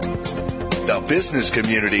the business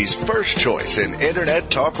community's first choice in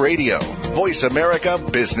Internet talk radio. Voice America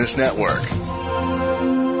Business Network.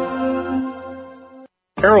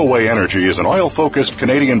 Arroway Energy is an oil-focused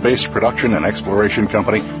Canadian-based production and exploration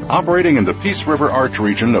company operating in the Peace River Arch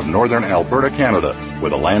region of northern Alberta, Canada,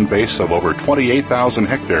 with a land base of over 28,000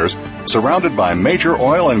 hectares, surrounded by major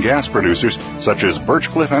oil and gas producers such as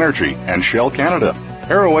Birchcliff Energy and Shell Canada.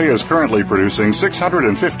 Arroway is currently producing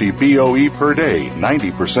 650 BOE per day,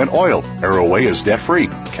 90% oil. Arroway is debt-free,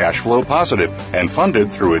 cash flow positive, and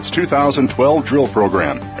funded through its 2012 drill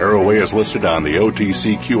program. Arroway is listed on the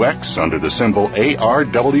OTCQX under the symbol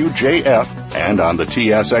ARWJF and on the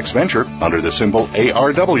TSX Venture under the symbol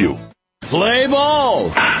ARW. Play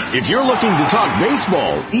ball! If you're looking to talk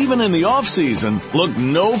baseball, even in the off-season, look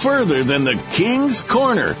no further than the King's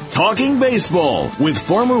Corner, talking baseball with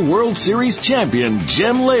former World Series champion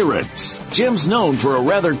Jim Leyritz. Jim's known for a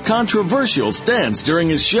rather controversial stance during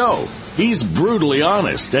his show. He's brutally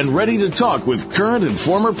honest and ready to talk with current and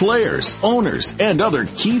former players, owners, and other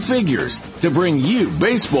key figures to bring you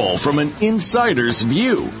baseball from an insider's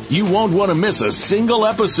view. You won't want to miss a single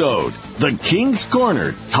episode. The King's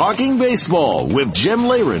Corner, Talking Baseball with Jim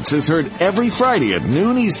Leyritz is heard every Friday at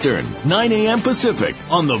noon Eastern, 9 a.m. Pacific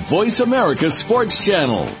on the Voice America Sports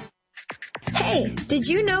Channel. Hey, did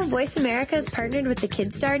you know Voice America has partnered with the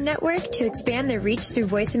KidStar Network to expand their reach through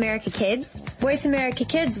Voice America Kids? Voice America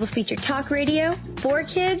Kids will feature talk radio for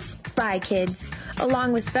kids, by kids,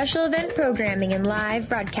 along with special event programming and live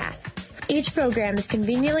broadcasts. Each program is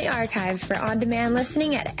conveniently archived for on-demand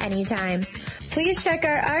listening at any time. Please check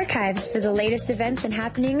our archives for the latest events and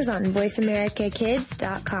happenings on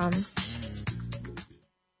VoiceAmericaKids.com.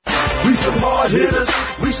 We some hard hitters.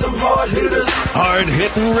 We some hard hitters. Hard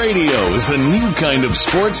Hittin' Radio is a new kind of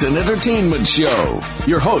sports and entertainment show.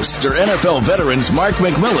 Your hosts are NFL veterans Mark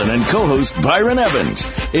McMillan and co-host Byron Evans.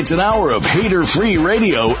 It's an hour of hater-free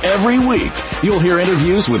radio every week. You'll hear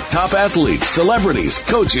interviews with top athletes, celebrities,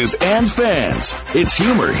 coaches, and fans. It's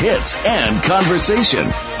humor, hits, and conversation.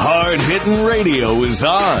 Hard Hittin' Radio is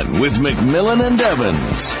on with McMillan and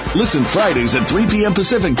Evans. Listen Fridays at 3 p.m.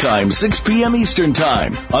 Pacific Time, 6 p.m. Eastern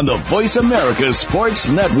Time on the Voice America Sports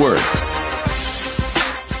Network.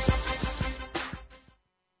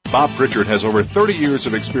 Bob Pritchard has over 30 years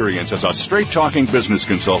of experience as a straight-talking business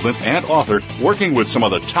consultant and author working with some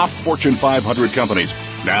of the top Fortune 500 companies.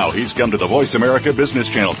 Now he's come to the Voice America Business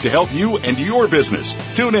Channel to help you and your business.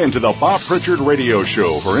 Tune in to the Bob Pritchard Radio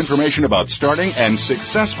Show for information about starting and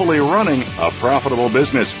successfully running a profitable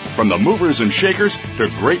business. From the movers and shakers to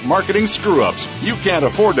great marketing screw-ups, you can't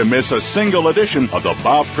afford to miss a single edition of the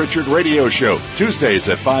Bob Pritchard Radio Show. Tuesdays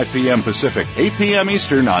at 5 p.m. Pacific, 8 p.m.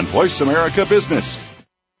 Eastern on Voice America Business.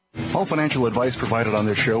 All financial advice provided on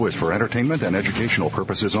this show is for entertainment and educational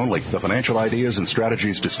purposes only. The financial ideas and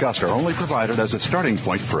strategies discussed are only provided as a starting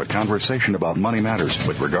point for a conversation about money matters.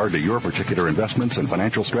 With regard to your particular investments and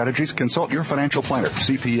financial strategies, consult your financial planner,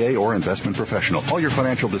 CPA, or investment professional. All your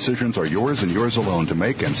financial decisions are yours and yours alone to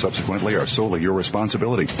make and subsequently are solely your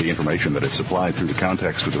responsibility. The information that is supplied through the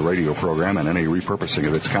context of the radio program and any repurposing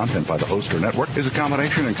of its content by the host or network is a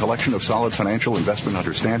combination and collection of solid financial investment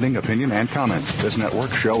understanding, opinion, and comments. This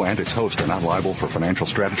network, show, and its host are not liable for financial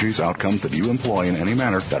strategies, outcomes that you employ in any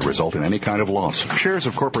manner that result in any kind of loss. Shares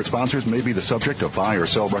of corporate sponsors may be the subject of buy or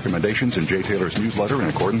sell recommendations in Jay Taylor's newsletter in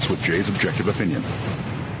accordance with Jay's objective opinion.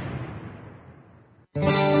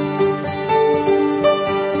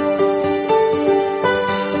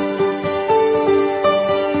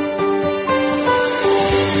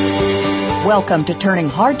 Welcome to Turning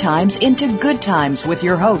Hard Times into Good Times with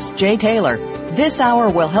your host, Jay Taylor. This hour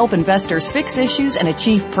will help investors fix issues and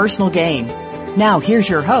achieve personal gain. Now, here's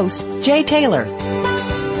your host, Jay Taylor.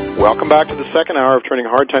 Welcome back to the second hour of Turning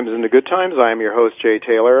Hard Times into Good Times. I am your host, Jay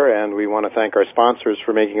Taylor, and we want to thank our sponsors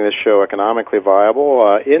for making this show economically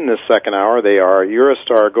viable. In this second hour, they are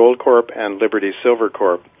Eurostar Gold Corp and Liberty Silver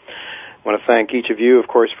Corp. I want to thank each of you, of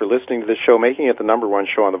course, for listening to this show, making it the number one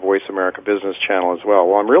show on the Voice America Business Channel as well.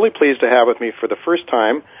 Well, I'm really pleased to have with me for the first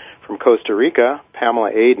time from Costa Rica,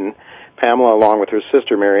 Pamela Aden. Pamela, along with her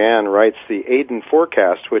sister Marianne, writes the Aden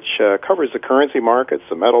Forecast, which covers the currency markets,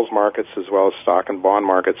 the metals markets, as well as stock and bond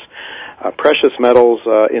markets. Precious metals,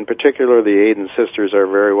 in particular, the Aden sisters are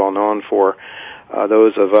very well known for.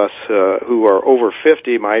 Those of us who are over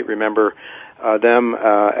 50 might remember them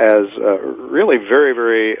as really very,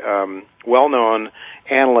 very well-known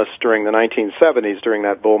analysts during the 1970s during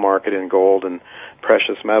that bull market in gold and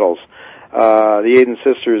precious metals. The Aden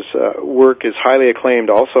sisters' work is highly acclaimed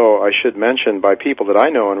also, I should mention, by people that I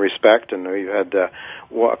know and respect, and we've had a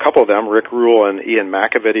couple of them, Rick Rule and Ian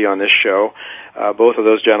McAvity, on this show. Both of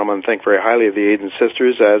those gentlemen think very highly of the Aden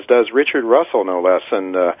sisters, as does Richard Russell, no less,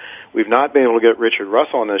 and we've not been able to get Richard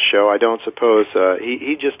Russell on this show. I don't suppose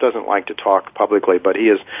he just doesn't like to talk publicly, but he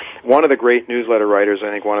is one of the great newsletter writers.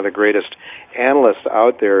 I think one of the greatest analysts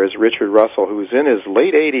out there is Richard Russell, who's in his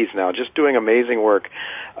late 80s now, just doing amazing work.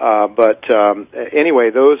 But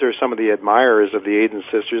anyway, those are some of the admirers of the Aden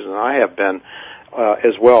sisters, and I have been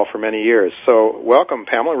as well for many years. So welcome,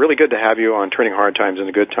 Pamela. Really good to have you on Turning Hard Times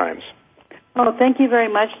into Good Times. Oh, thank you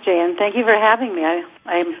very much, Jay, and thank you for having me.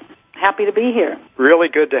 I'm happy to be here. Really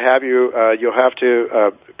good to have you. You'll have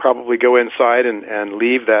to probably go inside and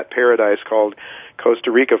leave that paradise called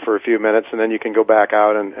Costa Rica for a few minutes, and then you can go back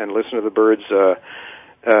out and listen to the birds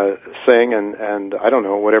sing and I don't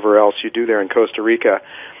know, whatever else you do there in Costa Rica.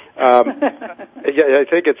 Yeah, I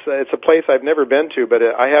think it's a place I've never been to, but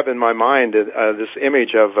I have in my mind this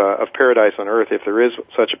image of paradise on earth, if there is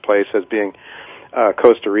such a place, as being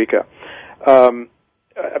Costa Rica.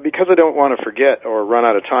 Because I don't want to forget or run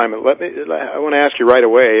out of time, I want to ask you right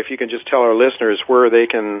away if you can just tell our listeners where they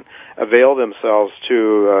can avail themselves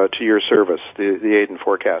to your service, the Aden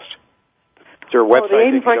Forecast. Is there a website? The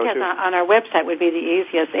Aden Forecast on our website would be the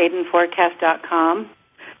easiest, adenforecast.com.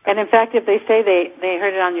 And in fact, if they say they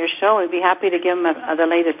heard it on your show, I'd be happy to give them the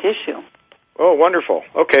latest issue. Oh, wonderful.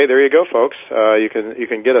 Okay, there you go, folks. You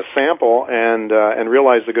can get a sample and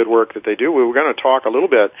realize the good work that they do. We were going to talk a little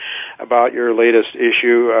bit about your latest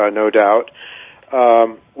issue, no doubt.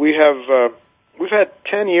 We've had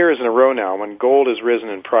 10 years in a row now when gold has risen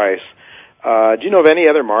in price. Do you know of any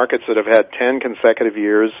other markets that have had 10 consecutive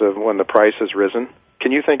years of when the price has risen?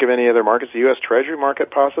 Can you think of any other markets? The U.S. Treasury market,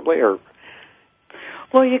 possibly, or?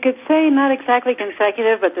 Well, you could say not exactly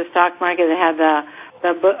consecutive, but the stock market had the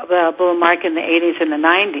bull market in the 80s and the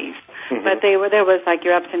 90s. Mm-hmm. But there was like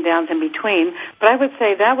your ups and downs in between. But I would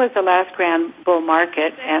say that was the last grand bull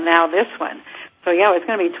market, and now this one. So, yeah, it's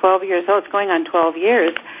going to be 12 years old. It's going on 12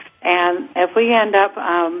 years. And if we end up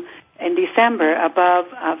in December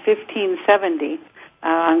above 1570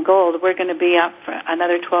 on gold, we're going to be up for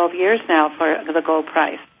another 12 years now for the gold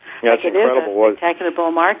price. Yeah, that's incredible. It is a spectacular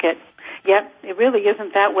bull market. Yet it really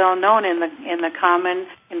isn't that well known in the common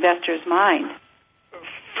investor's mind.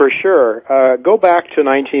 For sure. Go back to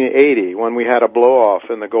 1980 when we had a blow-off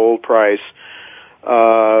in the gold price,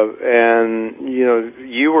 and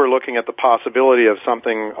you were looking at the possibility of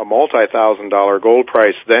a multi-$1,000 gold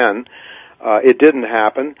price then. It didn't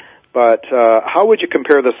happen, but how would you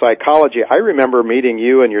compare the psychology? I remember meeting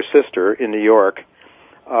you and your sister in New York.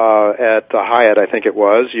 At the Hyatt, I think it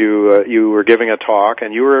was. You were giving a talk,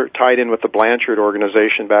 and you were tied in with the Blanchard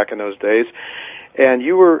organization back in those days. And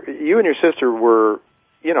you and your sister were,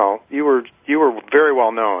 you were very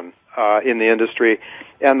well known in the industry,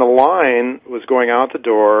 and the line was going out the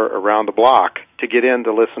door around the block to get in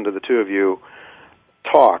to listen to the two of you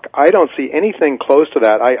talk. I don't see anything close to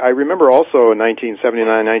that. I remember also in 1979,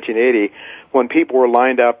 1980, when people were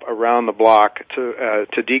lined up around the block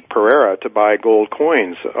to Deke Pereira to buy gold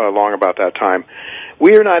coins along about that time.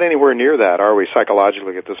 We are not anywhere near that, are we,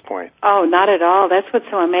 psychologically at this point? Oh, not at all. That's what's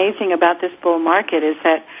so amazing about this bull market is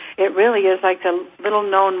that it really is like the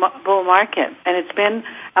little-known bull market, and it's been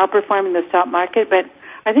outperforming the stock market, but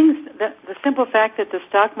I think the simple fact that the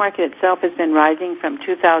stock market itself has been rising from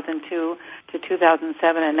 2002 to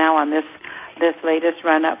 2007 and now on this latest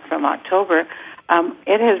run-up from October,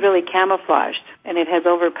 it has really camouflaged, and it has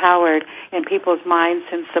overpowered in people's minds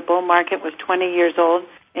since the bull market was 20 years old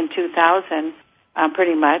in 2000,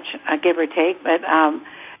 pretty much, give or take. But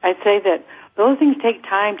I'd say that those things take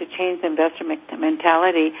time to change the investor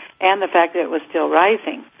mentality and the fact that it was still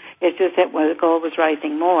rising. It's just that gold was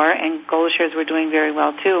rising more, and gold shares were doing very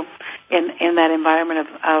well, too, in that environment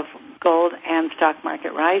of gold and stock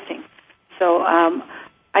market rising. So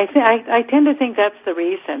I tend to think that's the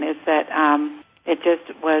reason, is that it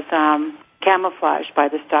just was camouflaged by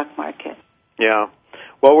the stock market. Yeah.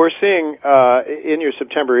 Well, we're seeing in your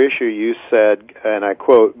September issue, you said, and I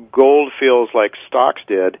quote, gold feels like stocks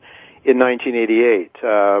did in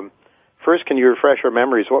 1988. First, can you refresh our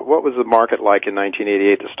memories? What was the market like in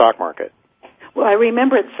 1988, the stock market? Well, I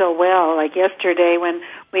remember it so well, like yesterday when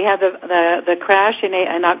we had the crash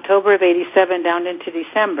in October of 87 down into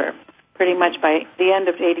December. Pretty much by the end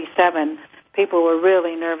of 87, people were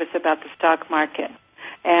really nervous about the stock market.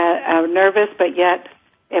 Nervous, but yet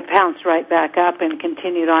it bounced right back up and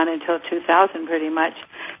continued on until 2000 pretty much.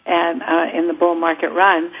 and in the bull market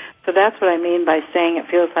run. So that's what I mean by saying it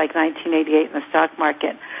feels like 1988 in the stock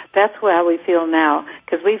market. That's how we feel now,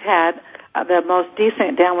 because we've had the most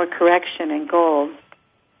decent downward correction in gold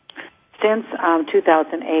since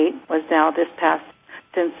 2008 was now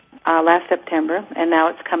since last September, and now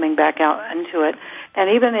it's coming back out into it. And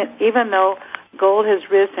even though gold has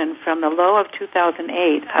risen from the low of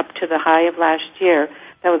 2008 up to the high of last year,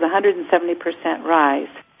 that was 170% rise,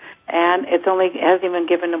 and it hasn't even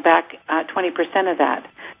given back 20% of that.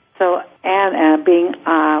 So, and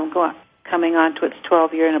coming on to its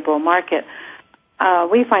 12-year in a bull market,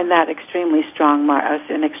 we find that extremely strong,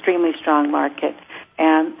 an extremely strong market,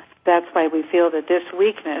 and that's why we feel that this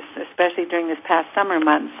weakness, especially during this past summer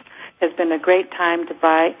months, has been a great time to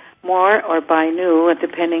buy more or buy new,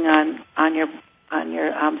 depending on your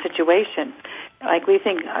situation. Like we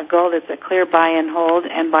think gold is a clear buy and hold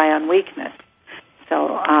and buy on weakness.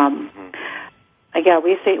 So, again,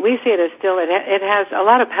 we see it as still it has a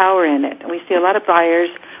lot of power in it. We see a lot of buyers.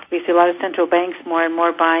 We see a lot of central banks more and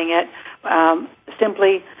more buying it.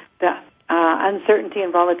 Simply the uncertainty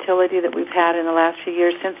and volatility that we've had in the last few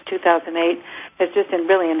years since 2008 has just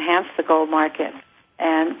really enhanced the gold market,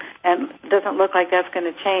 and doesn't look like that's going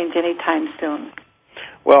to change anytime soon.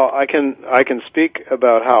 Well, I can speak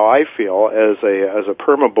about how I feel as a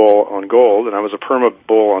perma bull on gold, and I was a perma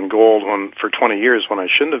bull on gold for 20 years when I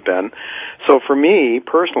shouldn't have been. So for me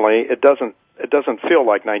personally, it doesn't feel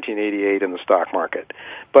like 1988 in the stock market.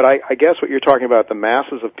 But I guess what you're talking about, the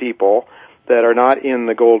masses of people that are not in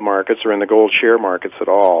the gold markets or in the gold share markets at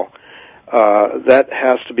all, that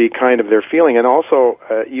has to be kind of their feeling. And also,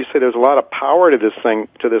 you say there's a lot of power to this thing,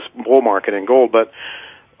 to this bull market in gold, but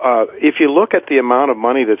if you look at the amount of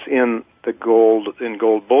money that's in gold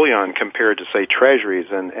bullion compared to, say, treasuries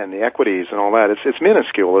and the equities and all that, it's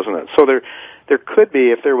minuscule, isn't it? So there could be,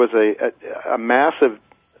 if there was a massive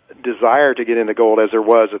desire to get into gold, as there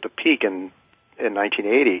was at the peak in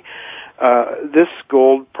 1980, this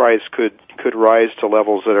gold price could rise to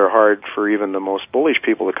levels that are hard for even the most bullish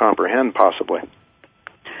people to comprehend, possibly.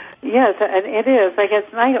 Yes, and it is. I guess.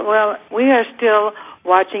 Well, we are still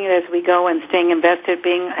watching it as we go and staying invested,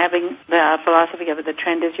 having the philosophy of the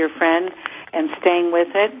trend is your friend, and staying with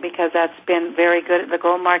it, because that's been very good. The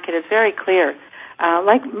gold market is very clear.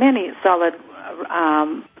 Like many solid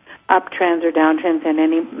uptrends or downtrends in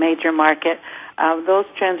any major market, those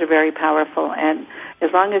trends are very powerful, and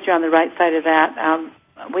as long as you're on the right side of that,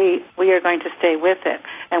 we are going to stay with it,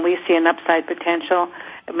 and we see an upside potential.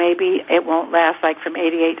 Maybe it won't last like from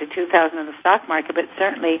 88 to 2000 in the stock market, but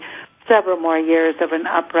certainly several more years of an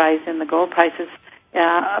uprise in the gold prices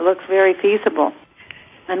looks very feasible.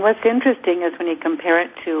 And what's interesting is when you compare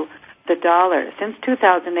it to the dollar. Since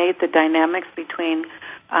 2008, the dynamics between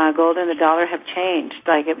gold and the dollar have changed.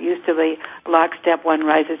 Like it used to be lockstep, one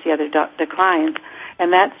rises, the other declines.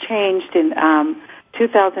 And that's changed in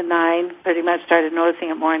 2009, pretty much started noticing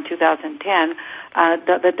it more in 2010.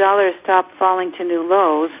 The dollar stopped falling to new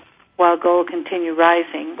lows while gold continued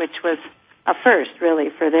rising, which was a first, really,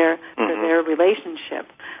 for their relationship.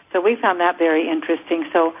 So we found that very interesting.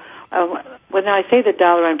 So when I say the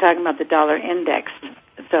dollar, I'm talking about the dollar index.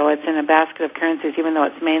 So it's in a basket of currencies, even though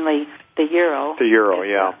it's mainly the euro. The euro,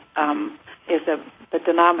 is the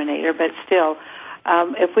denominator. But still,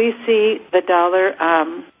 if we see the dollar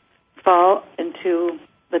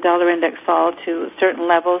the dollar index fall to certain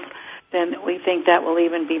levels, then we think that will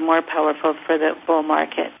even be more powerful for the bull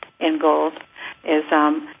market in gold. Is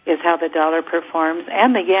how the dollar performs,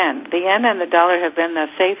 and the yen. The yen and the dollar have been the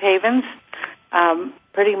safe havens,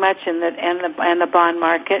 pretty much in the bond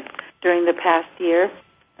market during the past year,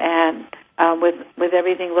 and with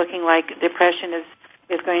everything looking like depression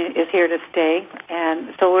is here to stay,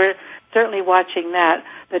 and so we're certainly watching that.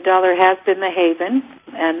 The dollar has been the haven,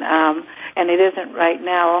 and it isn't right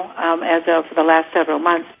now as of the last several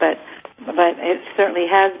months, but it certainly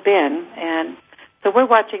has been, and so we're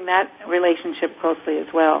watching that relationship closely as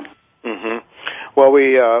well. Mm-hmm. Well,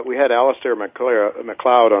 we had Alistair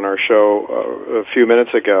McLeod on our show a few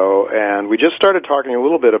minutes ago, and we just started talking a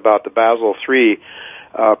little bit about the Basel III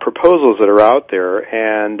proposals that are out there.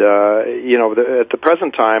 And at the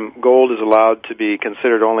present time, gold is allowed to be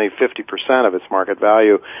considered only 50% of its market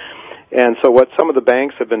value. And so what some of the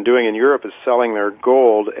banks have been doing in Europe is selling their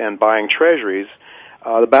gold and buying treasuries.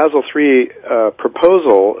 The Basel III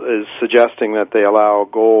proposal is suggesting that they allow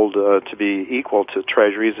gold to be equal to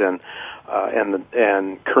treasuries and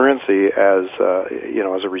currency as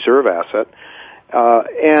as a reserve asset.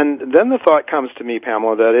 And then the thought comes to me,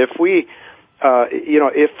 Pamela, that if we,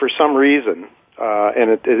 if for some reason, and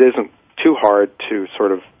it isn't too hard to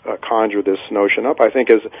sort of conjure this notion up, I think,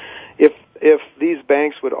 is if if these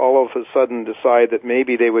banks would all of a sudden decide that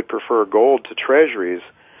maybe they would prefer gold to treasuries,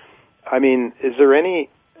 I mean, is there any,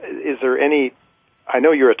 I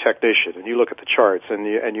know you're a technician and you look at the charts and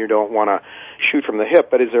you don't want to shoot from the hip,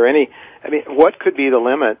 but is there any, I mean, what could be the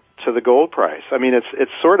limit to the gold price? I mean,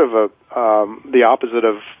 it's sort of the opposite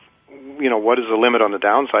of, what is the limit on the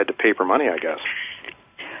downside to paper money, I guess.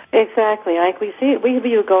 Exactly. Like we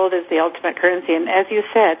view gold as the ultimate currency, and as you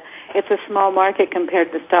said, it's a small market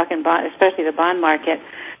compared to the stock and bond, especially the bond market.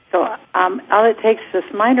 So all it takes is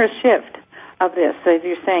this minor shift of this. So as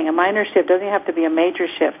you're saying, a minor shift doesn't have to be a major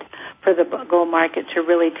shift for the gold market to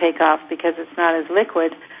really take off, because it's not as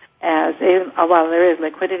liquid as, while there is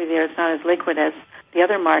liquidity there, it's not as liquid as the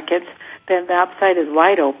other markets. Then the upside is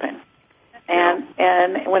wide open,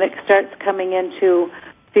 and when it starts coming into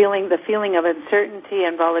the feeling of uncertainty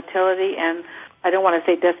and volatility, and I don't want to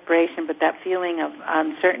say desperation, but that feeling of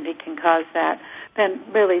uncertainty can cause that, then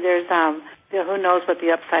really there's who knows what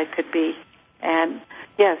the upside could be. And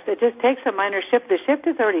yes, it just takes a minor shift. The shift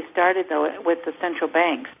has already started, though, with the central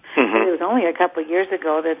banks. Mm-hmm. It was only a couple of years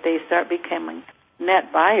ago that they start becoming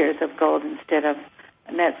net buyers of gold instead of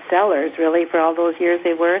net sellers, really, for all those years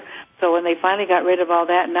they were. So when they finally got rid of all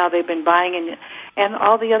that, now they've been buying, and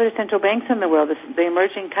all the other central banks in the world, the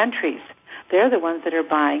emerging countries, they're the ones that are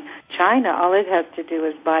buying. China, all it has to do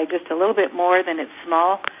is buy just a little bit more than its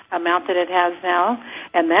small amount that it has now,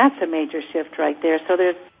 and that's a major shift right there. So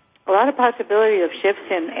there's a lot of possibility of shifts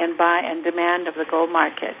in buy and demand of the gold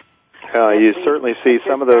market. You certainly see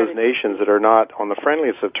some of those nations that are not on the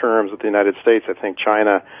friendliest of terms with the United States. I think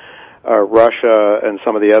China, Russia, and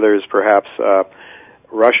some of the others, perhaps.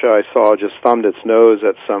 Russia, I saw, just thumbed its nose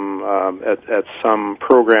at some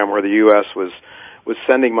program where the U.S. was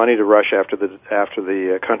sending money to Russia after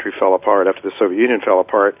the country fell apart, after the Soviet Union fell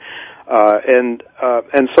apart, and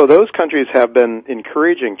so those countries have been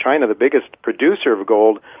encouraging China, the biggest producer of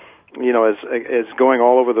gold, is going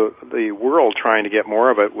all over the world trying to get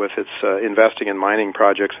more of it with its investing in mining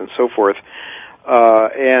projects and so forth.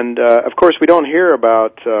 And of course, we don't hear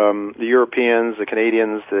about the Europeans, the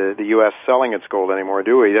Canadians, the U.S. selling its gold anymore,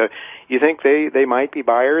 do we? You think they might be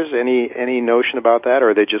buyers? Any notion about that,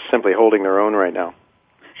 or are they just simply holding their own right now?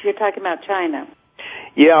 You're talking about China.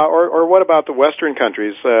 Yeah, or what about the Western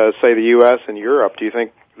countries, say the U.S. and Europe? Do you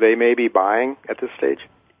think they may be buying at this stage?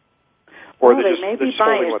 Or they may be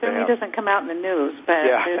buying. It certainly doesn't come out in the news, but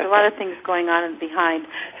there's a lot of things going on behind.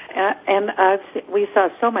 And we saw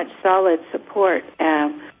so much solid support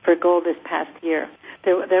for gold this past year.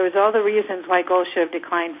 There was all the reasons why gold should have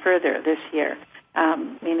declined further this year,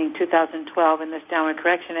 meaning 2012 in this downward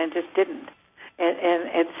correction, and it just didn't. And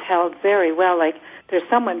it's held very well. Like there's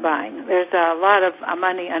someone buying. There's a lot of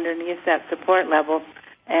money underneath that support level,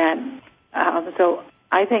 and so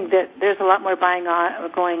I think that there's a lot more buying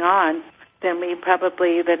going on than we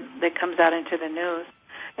probably that comes out into the news.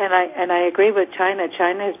 And I agree with China.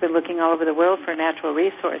 China has been looking all over the world for natural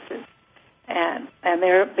resources, and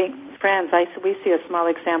they're big friends. We see a small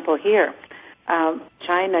example here.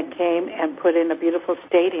 China came and put in a beautiful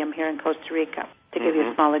stadium here in Costa Rica. To give you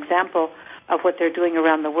a small example of what they're doing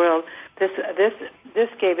around the world, this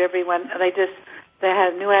gave everyone. They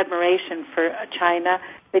had new admiration for China.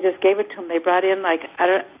 They just gave it to them. They brought in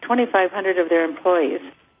 2,500 of their employees.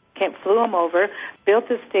 Flew them over, built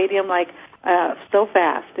the stadium so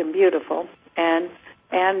fast and beautiful, and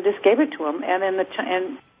just gave it to them. And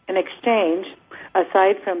in exchange,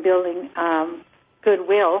 aside from building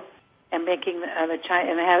goodwill and making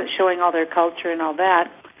showing all their culture and all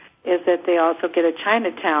that, is that they also get a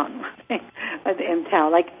Chinatown in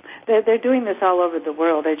town. Like they're doing this all over the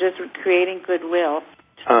world. They're just creating goodwill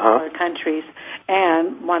to other countries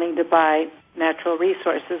and wanting to buy natural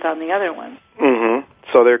resources on the other ones. Mm-hmm.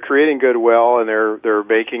 So they're creating goodwill, and they're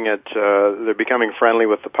making it. They're becoming friendly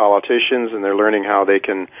with the politicians, and they're learning how they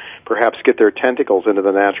can perhaps get their tentacles into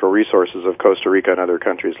the natural resources of Costa Rica and other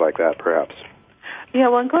countries like that, perhaps. Yeah,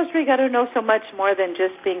 well, in Costa Rica, I don't know so much more than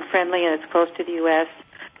just being friendly, and it's close to the U.S.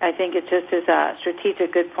 I think it just is a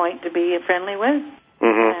strategic good point to be friendly with.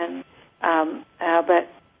 Mm-hmm. And but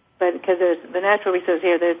because there's the natural resources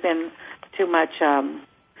here, there's been too much.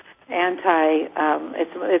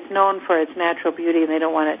 It's known for its natural beauty, and they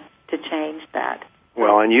don't want it to change that.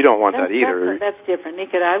 Well, and you don't want that either. That's different.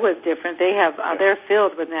 Nicaragua's different. They have they're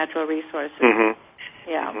filled with natural resources. Mm-hmm.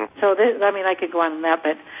 Yeah. Mm-hmm. So I could go on that,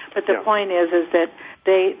 but the point is that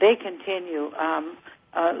they continue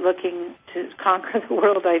looking to conquer the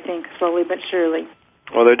world. I think slowly but surely.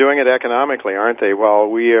 Well, they're doing it economically, aren't they? While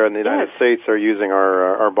we in the United States are using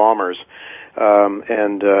our bombers.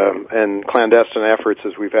 and clandestine efforts,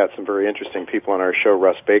 as we've had some very interesting people on our show,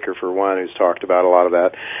 Russ Baker for one, who's talked about a lot of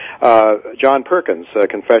that. John Perkins,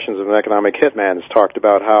 Confessions of an Economic Hitman, has talked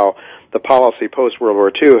about how the policy post-World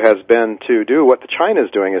War II has been to do what China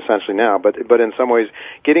is doing essentially now, but in some ways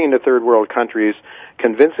getting into third world countries,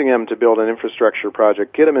 convincing them to build an infrastructure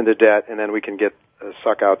project, get them into debt, and then we can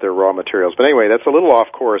suck out their raw materials. But anyway, that's a little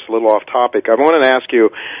off course, a little off topic. I wanted to ask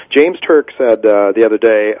you, James Turk said the other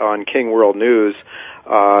day on King World News,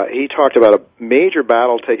 he talked about a major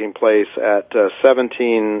battle taking place at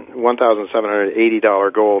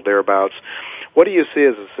 $1,780 gold, thereabouts. What do you see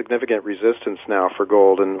as a significant resistance now for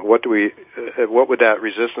gold, and what would that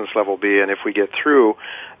resistance level be? And if we get through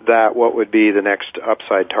that, what would be the next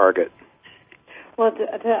upside target? Well,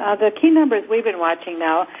 the key numbers we've been watching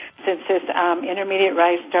now since this intermediate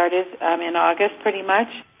rise started in August, pretty much.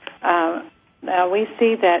 We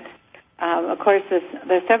see that, of course, the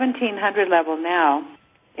 1,700 level now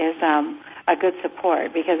is a good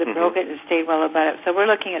support because it broke it and stayed well above it. So we're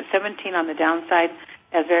looking at 17 on the downside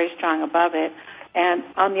as very strong above it. And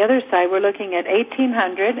on the other side, we're looking at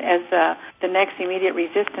 1,800 as the next immediate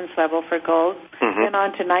resistance level for gold, and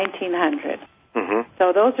on to 1,900.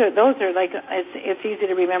 So those are like it's easy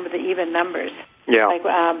to remember the even numbers. Yeah. Like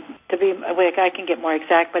I can get more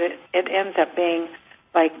exact, but it ends up being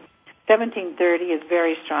like 1,730 is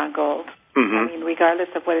very strong gold. I mean, regardless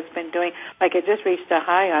of what it's been doing, like it just reached a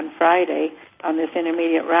high on Friday on this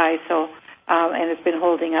intermediate rise. So and it's been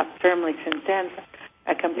holding up firmly since then.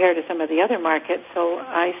 Compared to some of the other markets. So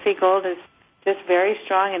I see gold as just very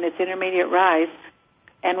strong in its intermediate rise.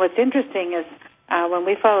 And what's interesting is when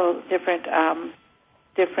we follow different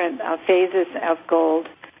phases of gold,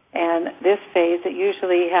 and this phase, it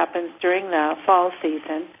usually happens during the fall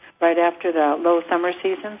season, right after the low summer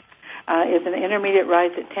season, is an intermediate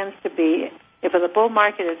rise. It tends to be, if the bull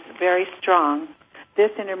market is very strong,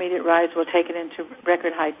 this intermediate rise will take it into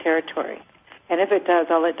record high territory. And if it does,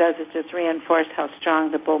 all it does is just reinforce how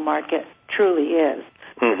strong the bull market truly is.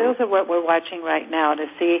 So those are what we're watching right now to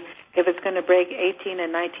see if it's going to break 18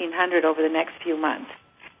 and 1900 over the next few months,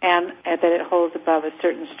 and that it holds above a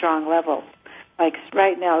certain strong level. Like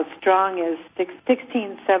right now, strong is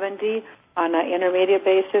 1670 on an intermediate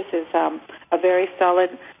basis is a very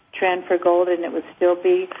solid trend for gold, and it would still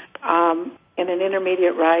be in an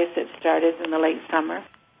intermediate rise that started in the late summer.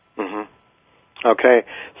 Okay,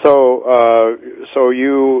 so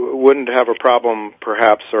you wouldn't have a problem,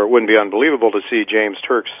 perhaps, or it wouldn't be unbelievable to see James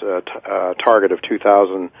Turk's target of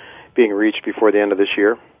 2,000 being reached before the end of this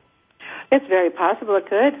year? It's very possible it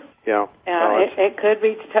could. Yeah. It could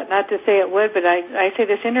reach, not to say it would, but I say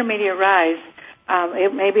this intermediate rise,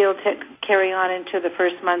 maybe it'll carry on into the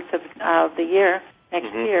first months of the year,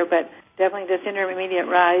 next year, but definitely this intermediate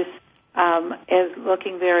rise is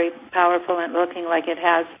looking very powerful and looking like it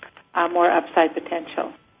has more upside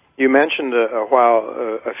potential. You mentioned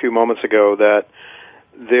a few moments ago that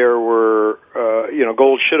there were,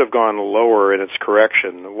 gold should have gone lower in its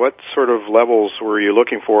correction. What sort of levels were you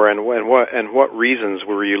looking for, and what reasons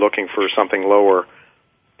were you looking for something lower,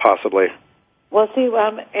 possibly? Well, see,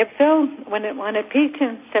 it fell when it peaked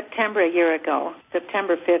in September a year ago.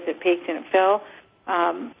 September 5th, it peaked and it fell.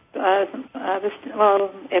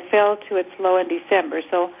 It fell to its low in December.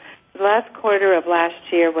 So the last quarter of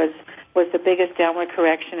last year was the biggest downward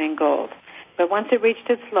correction in gold. But once it reached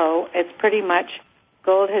its low, it's pretty much,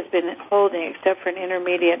 gold has been holding, except for an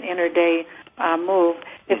intermediate intraday move,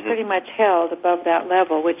 it's pretty much held above that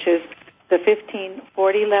level, which is the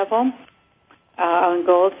 1540 level on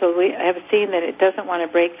gold. So we have seen that it doesn't want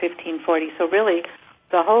to break 1540. So really,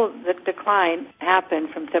 the decline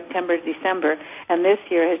happened from September to December, and this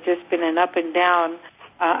year has just been an up and down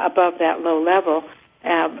above that low level.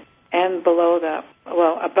 And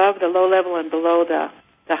above the low level and below the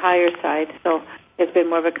higher side. So it's been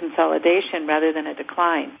more of a consolidation rather than a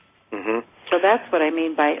decline. So that's what I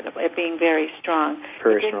mean by it being very strong.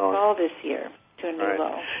 It didn't fall this year to a new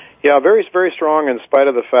low. Yeah, very, very strong in spite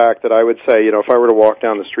of the fact that I would say, if I were to walk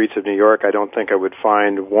down the streets of New York, I don't think I would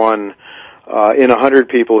find one in 100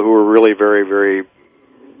 people who were really very, very,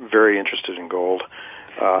 very interested in gold.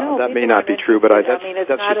 That may not be true, but it's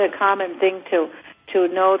not a common thing to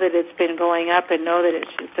know that it's been going up and know that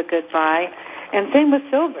it's a good buy. And same with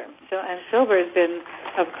silver. And silver has been,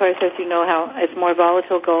 of course, as you know, how it's more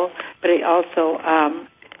volatile gold, but it also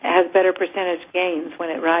has better percentage gains when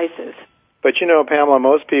it rises. But Pamela,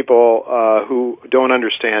 most people who don't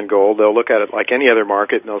understand gold, they'll look at it like any other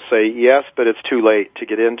market and they'll say, yes, but it's too late to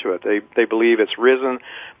get into it. They believe it's risen.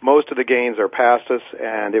 Most of the gains are past us,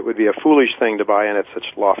 and it would be a foolish thing to buy in at such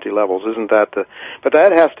lofty levels. Isn't that but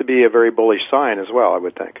that has to be a very bullish sign as well, I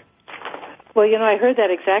would think. Well, I heard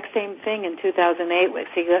that exact same thing in 2008.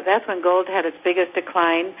 See, that's when gold had its biggest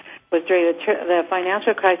decline, was during the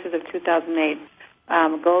financial crisis of 2008.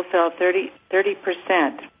 Gold fell 30%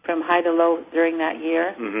 from high to low during that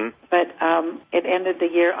year. Mm-hmm. But it ended the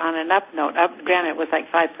year on an up note. Granted, it was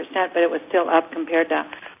like 5%, but it was still up compared to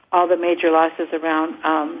all the major losses around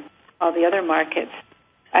all the other markets.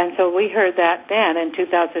 And so we heard that then in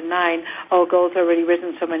 2009, gold's already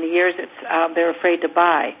risen so many years, they're afraid to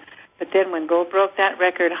buy. But then when gold broke that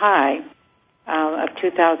record high of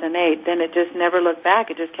 2008, then it just never looked back.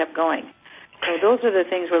 It just kept going. So those are the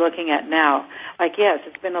things we're looking at now. Like, yes,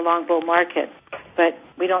 it's been a long bull market, but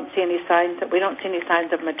we don't see any signs of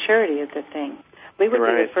maturity is the thing. We would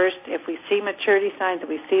be the first, if we see maturity signs, if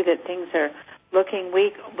we see that things are looking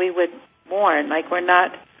weak, we would warn. Like, we're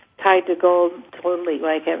not tied to gold totally.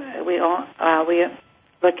 Like, we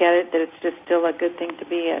look at it that it's just still a good thing to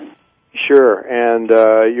be in. Sure, and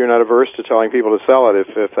you're not averse to telling people to sell it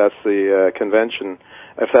if that's the convention,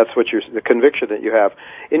 if that's the conviction that you have.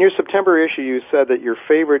 In your September issue, you said that your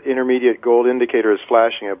favorite intermediate gold indicator is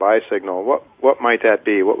flashing a buy signal. What might that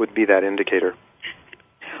be? What would be that indicator?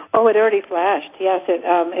 Oh, it already flashed. Yes,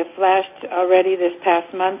 it flashed already this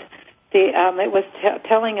past month. It was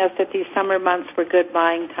telling us that these summer months were good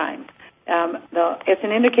buying time. It's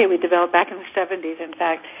an indicator we developed back in the 70s, in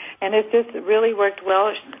fact, and it's just really worked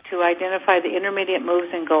well to identify the intermediate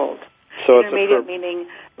moves in gold. So intermediate meaning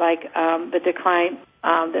like the decline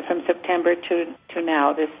from September to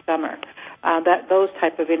now, this summer. Those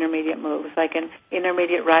type of intermediate moves, like an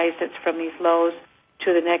intermediate rise that's from these lows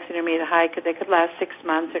to the next intermediate high, they could last 6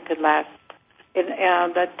 months. It could last.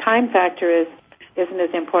 The time factor isn't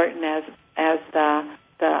as important as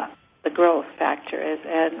the growth factor is,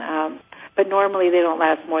 but normally they don't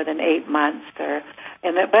last more than 8 months. But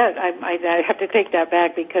I have to take that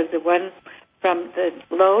back, because the one from the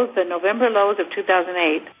lows, the November lows of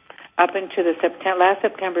 2008, up into the last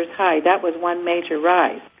September's high, that was one major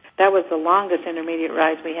rise. That was the longest intermediate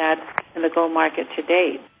rise we had in the gold market to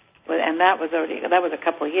date, and that was a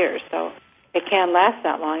couple of years. So it can last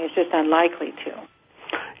that long. It's just unlikely to.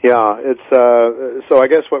 Yeah, it's so I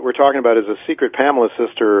guess what we're talking about is a secret Pamela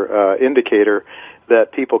sister indicator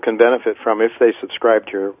that people can benefit from if they subscribe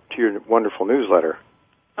to your wonderful newsletter.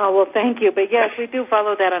 Oh, well, thank you. But yes, we do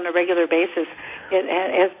follow that on a regular basis. It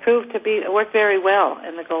has proved to work very well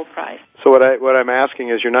in the gold price. So what I'm asking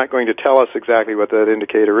is, you're not going to tell us exactly what that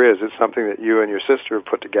indicator is. It's something that you and your sister have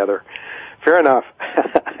put together. Fair enough.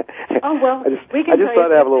 Oh, well, we can I just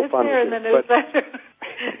thought I'd have a little fun with in the newsletter.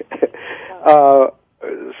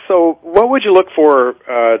 So what would you look for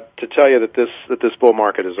to tell you that this bull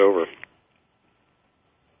market is over?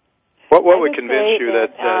 What would convince you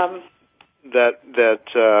that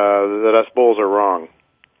us bulls are wrong?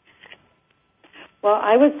 Well,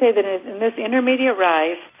 I would say that in this intermediate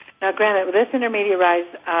rise, now granted, with this intermediate rise,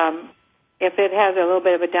 if it has a little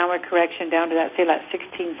bit of a downward correction down to that, say, like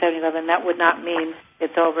 1670, that would not mean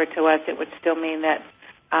it's over to us. It would still mean that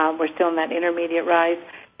we're still in that intermediate rise.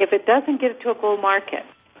 If it doesn't get to a bull market,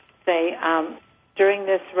 say, during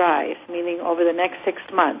this rise, meaning over the next 6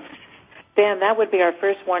 months, then that would be our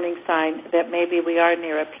first warning sign that maybe we are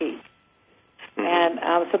near a peak. Mm-hmm. And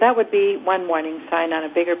so that would be one warning sign on a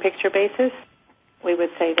bigger picture basis. We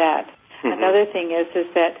would say that. Mm-hmm. Another thing is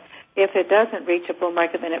that if it doesn't reach a bull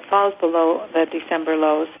market, then it falls below the December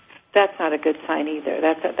lows. That's not a good sign either.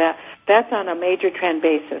 That's on a major trend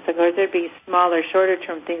basis. Of course, there'd be smaller,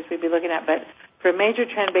 shorter-term things we'd be looking at, but for a major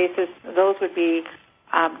trend basis, those would be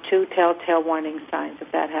 2 telltale warning signs if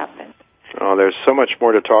that happens. Oh, there's so much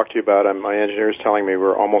more to talk to you about. My engineer's telling me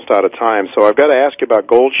we're almost out of time. So I've got to ask you about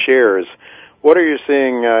gold shares. What are you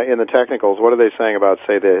seeing in the technicals? What are they saying about,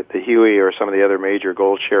 say, the Huey or some of the other major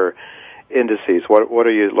gold share indices? What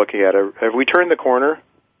are you looking at? Have we turned the corner?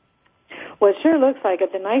 Well, it sure looks like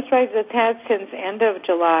it. The nice rise it's had since end of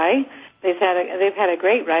July. They've had a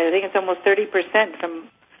great rise. I think it's almost 30%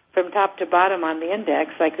 from top to bottom on the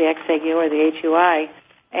index, like the XAU or the HUI.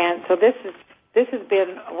 And so this has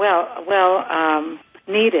been well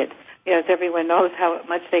needed, as everyone knows how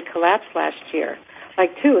much they collapsed last year.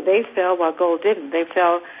 Like, too, they fell while gold didn't. They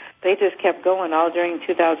just kept going all during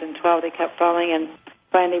 2012. They kept falling and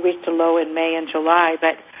finally reached a low in May and July.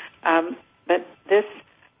 But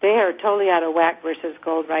they are totally out of whack versus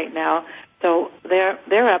gold right now. So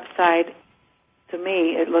their upside, to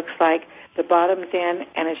me, it looks like the bottom's in,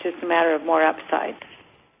 and it's just a matter of more upside.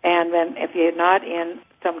 And then if you're not in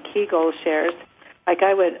some key gold shares, like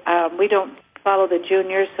I would, we don't follow the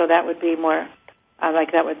juniors, so that would be more,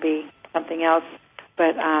 that would be something else.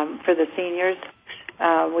 But for the seniors,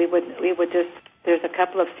 we would just there's a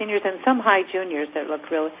couple of seniors and some high juniors that look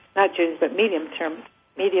really, not juniors, but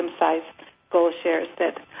medium-sized gold shares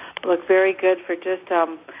that look very good for just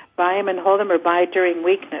buy them and hold them or buy during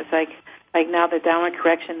weakness. Like now the downward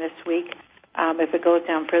correction this week. If it goes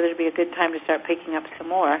down further, it'd be a good time to start picking up some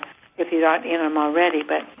more if you're not in them already.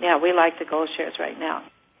 But, yeah, we like the gold shares right now.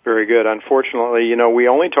 Very good. Unfortunately, we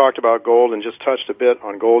only talked about gold and just touched a bit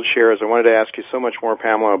on gold shares. I wanted to ask you so much more,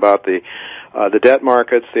 Pamela, about the debt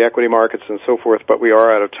markets, the equity markets, and so forth, but we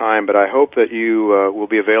are out of time. But I hope that you will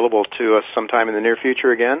be available to us sometime in the near future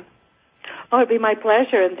again. Oh, it'd be my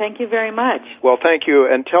pleasure, and thank you very much. Well, thank you,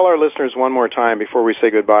 and tell our listeners one more time before we say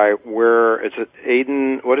goodbye, where is it,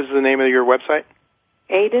 Aiden, what is the name of your website?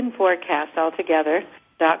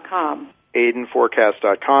 AidenForecast.com.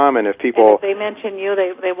 AidenForecast.com, and if people... And if they mention you,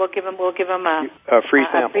 we'll give them a free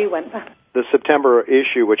sample. A free one. The September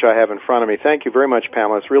issue, which I have in front of me. Thank you very much,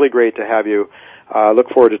 Pamela. It's really great to have you. Look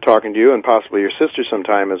forward to talking to you and possibly your sister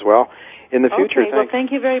sometime as well in the future. Okay, well,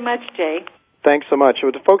 thank you very much, Jay. Thanks so much.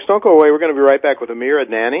 Folks, don't go away. We're going to be right back with Amir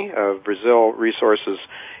Adnani of Brazil Resources.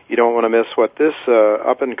 You don't want to miss what this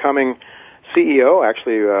up-and-coming CEO,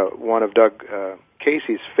 actually one of Doug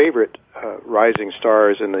Casey's favorite rising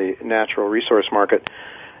stars in the natural resource market,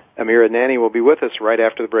 Amir Adnani, will be with us right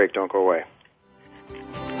after the break. Don't go away.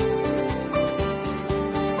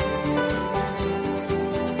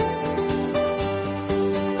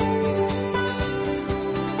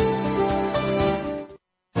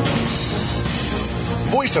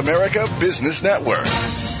 Voice America Business Network,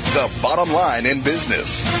 the bottom line in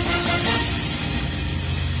business.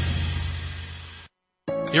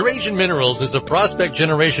 Eurasian Minerals is a prospect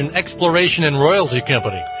generation exploration and royalty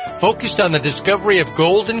company focused on the discovery of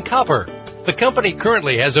gold and copper. The company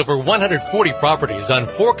currently has over 140 properties on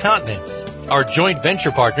 4 continents. Our joint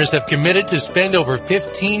venture partners have committed to spend over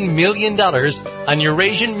 $15 million on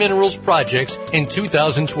Eurasian Minerals projects in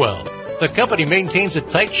 2012. The company maintains a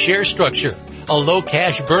tight share structure, a low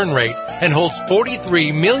cash burn rate, and holds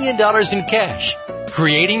 $43 million in cash,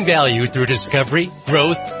 creating value through discovery,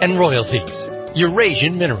 growth, and royalties.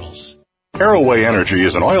 Eurasian Minerals. Arroway Energy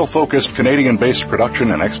is an oil-focused Canadian-based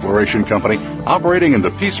production and exploration company operating in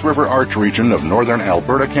the Peace River Arch region of northern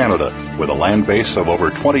Alberta, Canada, with a land base of over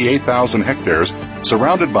 28,000 hectares,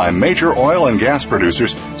 surrounded by major oil and gas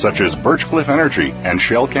producers such as Birchcliff Energy and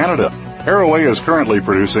Shell Canada. Arroway is currently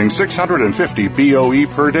producing 650 BOE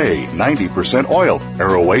per day, 90% oil.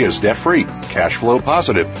 Arroway is debt-free, cash flow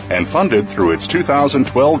positive, and funded through its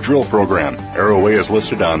 2012 drill program. Arroway is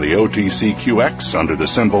listed on the OTCQX under the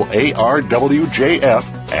symbol ARWJF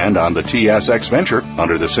and on the TSX Venture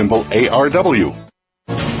under the symbol ARW.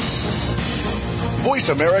 Voice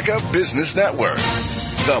America Business Network,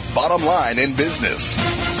 the bottom line in business.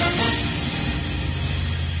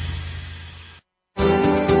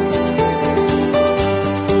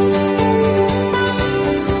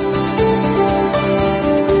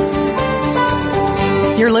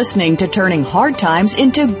 You're listening to Turning Hard Times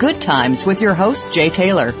into Good Times with your host, Jay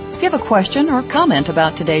Taylor. If you have a question or comment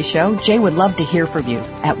about today's show, Jay would love to hear from you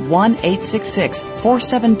at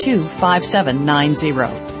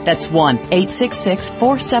 1-866-472-5790. That's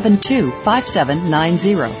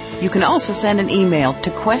 1-866-472-5790. You can also send an email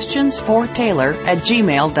to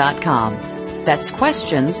questionsfortaylor@gmail.com. That's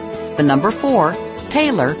questions, the number 4,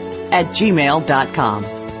 Taylor@gmail.com.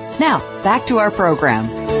 Now, back to our program.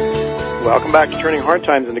 Welcome back to Turning Hard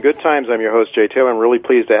Times into Good Times. I'm your host, Jay Taylor. I'm really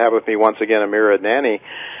pleased to have with me once again Amir Adnani,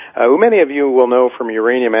 who many of you will know from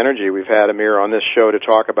Uranium Energy. We've had Amir on this show to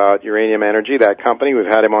talk about Uranium Energy, that company. We've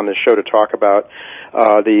had him on this show to talk about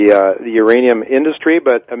the uranium industry.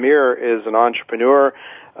 But Amir is an entrepreneur,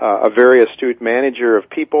 a very astute manager of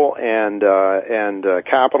people and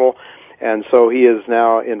capital, and so he is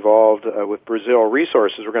now involved with Brazil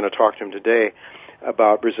Resources. We're going to talk to him today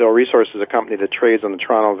about Brazil Resources, a company that trades on the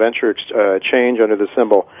Toronto Venture Exchange under the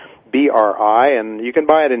symbol BRI, and you can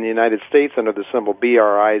buy it in the United States under the symbol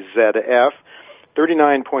BRIZF.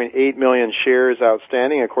 39.8 million shares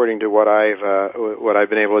outstanding, according to what I've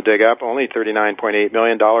been able to dig up. Only $39.8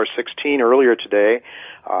 million, $16 earlier today.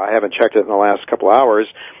 I haven't checked it in the last couple hours.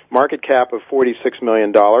 Market cap of $46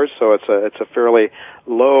 million, so it's a fairly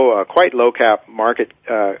low, quite low cap market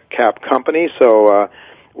cap company. So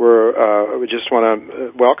we just want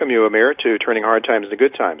to welcome you, Amir, to Turning Hard Times into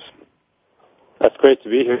Good Times. That's great to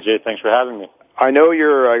be here, Jay. Thanks for having me. I know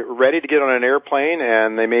you're ready to get on an airplane,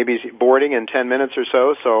 and they may be boarding in 10 minutes or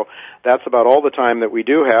so that's about all the time that we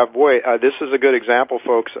do have. Boy, this is a good example,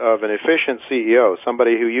 folks, of an efficient CEO,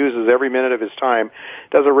 somebody who uses every minute of his time,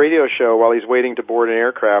 does a radio show while he's waiting to board an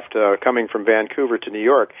aircraft coming from Vancouver to New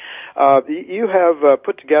York. You have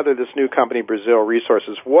put together this new company, Brazil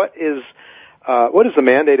Resources. What is What is the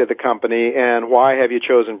mandate of the company, and why have you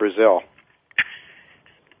chosen Brazil?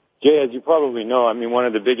 Jay, as you probably know, I mean, one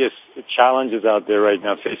of the biggest challenges out there right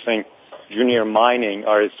now facing junior mining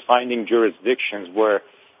is finding jurisdictions where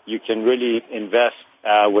you can really invest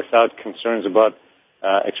without concerns about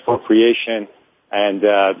expropriation and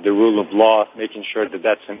the rule of law, making sure that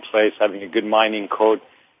that's in place, having a good mining code,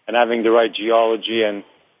 and having the right geology, and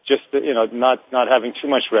just not having too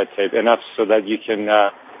much red tape, enough so that you can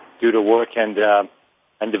do the work and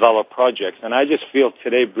develop projects. And I just feel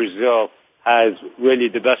today Brazil has really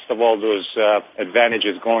the best of all those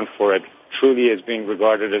advantages going for it. Truly is being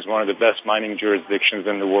regarded as one of the best mining jurisdictions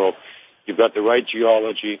in the world. You've got the right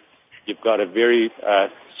geology. You've got a very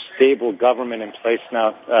stable government in place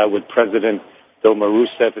now with President Dilma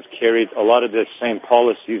Rousseff has carried a lot of the same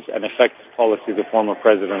policies and effective policies of former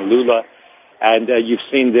President Lula. And you've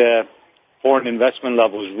seen the foreign investment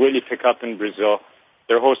levels really pick up in Brazil.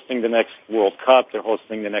 They're hosting the next World Cup. They're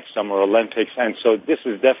hosting the next Summer Olympics. And so this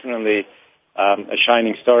is definitely a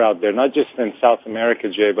shining star out there, not just in South America,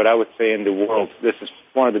 Jay, but I would say in the world. This is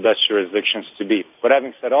one of the best jurisdictions to be. But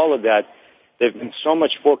having said all of that, there's been so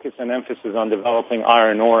much focus and emphasis on developing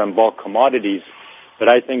iron ore and bulk commodities that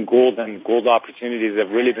I think gold and gold opportunities have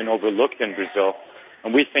really been overlooked in Brazil.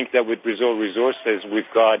 And we think that with Brazil Resources, we've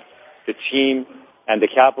got the team and the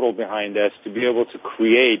capital behind us to be able to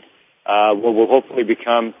create what will hopefully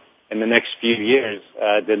become, in the next few years,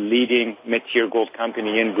 the leading mid-tier gold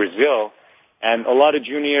company in Brazil. And a lot of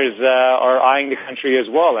juniors are eyeing the country as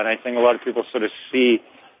well, and I think a lot of people sort of see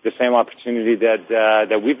the same opportunity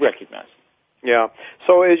that we've recognized. Yeah.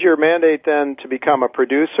 So is your mandate then to become a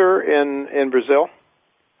producer in Brazil,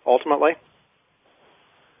 ultimately?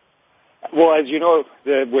 Well, as you know,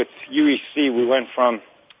 with UEC, we went from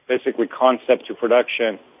basically concept to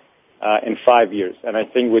production in 5 years. And I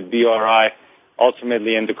think with BRI,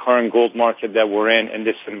 ultimately in the current gold market that we're in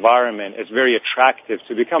this environment, it's very attractive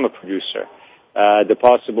to become a producer. The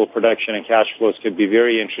possible production and cash flows could be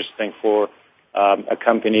very interesting for a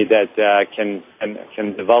company that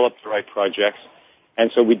can develop the right projects. And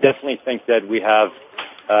so we definitely think that we have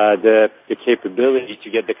the capability to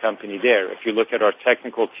get the company there. If you look at our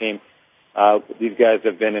technical team, these guys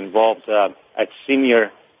have been involved at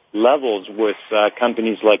senior levels with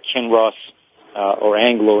companies like Kinross or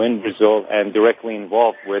Anglo in Brazil, and directly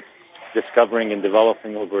involved with discovering and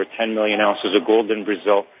developing over 10 million ounces of gold in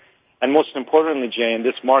Brazil. And most importantly, Jay, in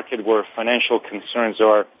this market where financial concerns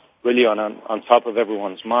are really on top of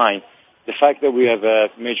everyone's mind, the fact that we have a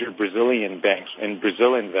major Brazilian bank in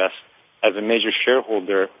Brazil Invest as a major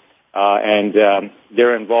shareholder and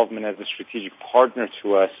their involvement as a strategic partner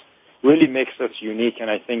to us really makes us unique, and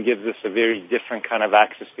I think gives us a very different kind of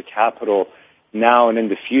access to capital now and in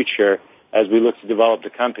the future as we look to develop the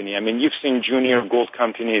company. I mean, you've seen junior gold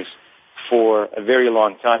companies for a very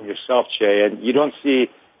long time yourself, Jay, and you don't see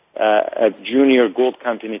a junior gold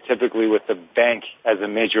company typically with a bank as a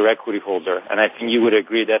major equity holder. And I think you would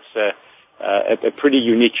agree that's a pretty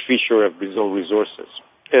unique feature of Brazil Resources.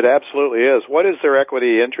 It absolutely is. What is their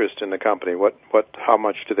equity interest in the company? How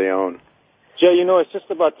much do they own? Jay, it's just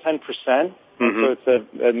about 10%. Mm-hmm. So it's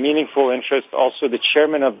a meaningful interest. Also, the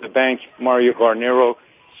chairman of the bank, Mario Garnero,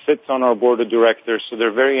 sits on our board of directors, so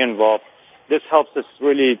they're very involved. This helps us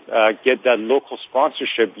really get that local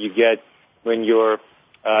sponsorship you get when you're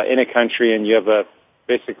in a country and you have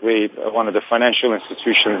basically one of the financial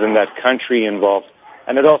institutions in that country involved.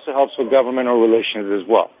 And it also helps with governmental relations as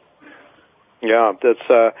well. Yeah,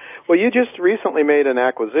 that's well, you just recently made an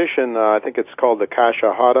acquisition. I think it's called the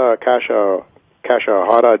Cachorrada.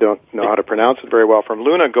 I don't know how to pronounce it very well. From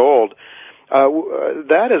Luna Gold.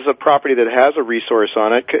 That is a property that has a resource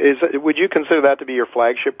on it. Would you consider that to be your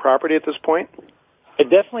flagship property at this point? It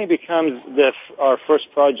definitely becomes our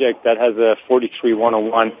first project that has a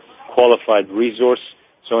 43-101 qualified resource.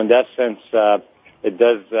 So in that sense, it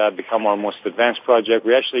does become our most advanced project.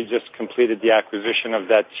 We actually just completed the acquisition of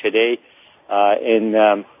that today.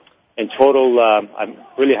 In total, I'm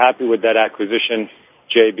really happy with that acquisition,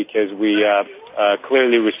 Jay, because we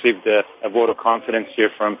clearly received a vote of confidence here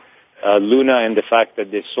from Luna, and the fact that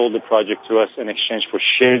they sold the project to us in exchange for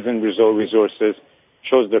shares in Brazil Resources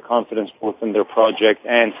shows their confidence both in their project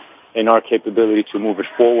and in our capability to move it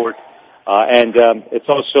forward. And it's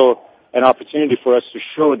also an opportunity for us to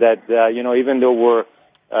show that, even though we're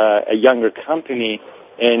a younger company,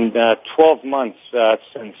 in 12 months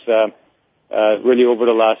since really over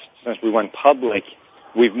the last, since we went public,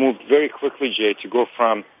 we've moved very quickly, Jay, to go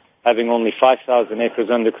from having only 5,000 acres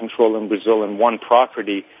under control in Brazil in one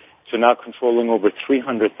property to now controlling over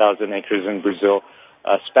 300,000 acres in Brazil,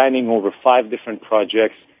 spanning over 5 different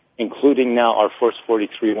projects, including now our first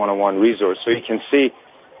 43-101 resource. So you can see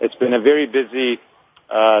it's been a very busy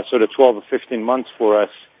sort of 12 or 15 months for us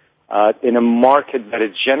in a market that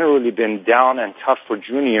has generally been down and tough for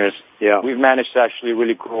juniors. Yeah. We've managed to actually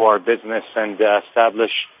really grow our business and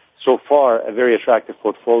establish so far a very attractive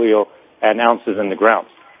portfolio and ounces in the ground.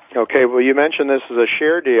 Okay, well, you mentioned this is a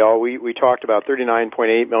share deal. We talked about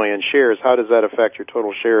 39.8 million shares. How does that affect your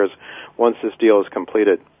total shares once this deal is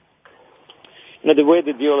completed? You know, the way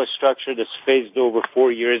the deal is structured is phased over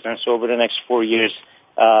 4 years, and so over the next 4 years,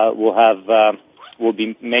 we'll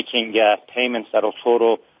be making payments that'll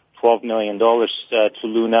total $12 million to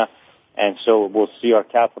Luna, and so we'll see our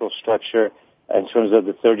capital structure in terms of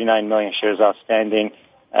the 39 million shares outstanding.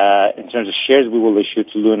 In terms of shares we will issue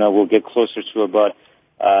to Luna, we'll get closer to about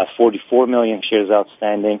 44 million shares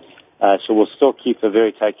outstanding. So we'll still keep a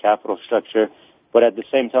very tight capital structure, but at the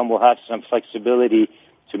same time we'll have some flexibility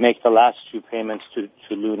to make the last 2 payments to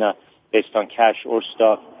Luna based on cash or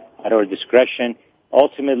stock at our discretion.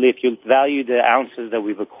 Ultimately, if you value the ounces that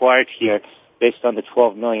we've acquired here based on the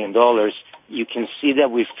 $12 million, you can see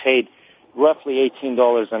that we've paid roughly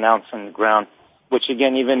 $18 an ounce on the ground, which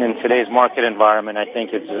again, even in today's market environment, I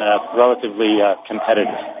think is relatively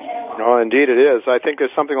competitive. No, indeed it is. I think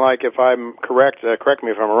there's something like, if I'm correct, correct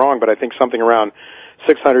me if I'm wrong, but I think something around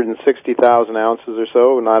 660,000 ounces or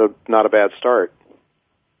so. Not a bad start.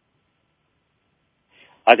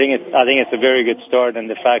 I think it's a very good start, and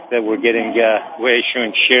the fact that we're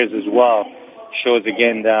issuing shares as well shows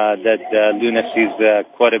again that Luna sees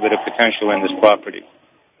quite a bit of potential in this property.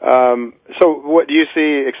 So what do you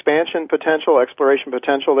see, expansion potential, exploration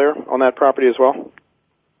potential there on that property as well?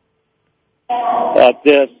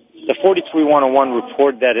 The 43-101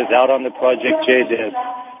 report that is out on the project, Jay,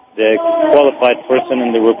 the qualified person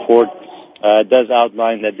in the report does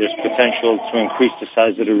outline that there's potential to increase the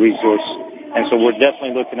size of the resource. And so we're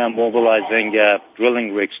definitely looking at mobilizing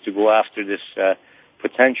drilling rigs to go after this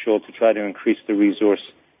potential to try to increase the resource.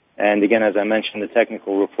 And again, as I mentioned, the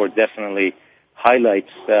technical report definitely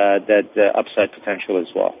highlights that upside potential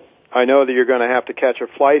as well. I know that you're going to have to catch a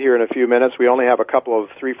flight here in a few minutes. We only have a couple of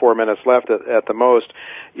 3-4 minutes left at the most.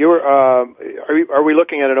 Are we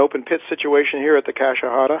looking at an open pit situation here at the Cacha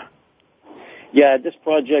Hada? Yeah, this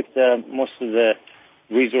project, most of the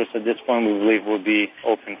resource at this point we believe will be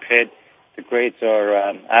open pit. The grades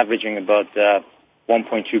are averaging about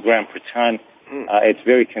 1.2 gram per ton. It's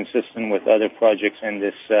very consistent with other projects in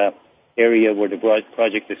this area where the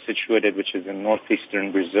project is situated, which is in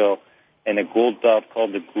northeastern Brazil, in a gold belt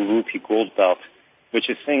called the Gurupi Gold Belt, which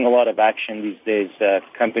is seeing a lot of action these days.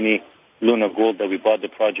 Company Luna Gold that we bought the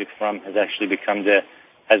project from has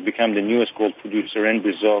become the newest gold producer in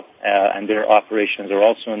Brazil, and their operations are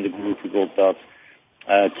also in the Gurupi Gold Belt.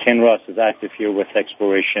 Kinross is active here with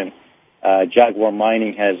exploration. Jaguar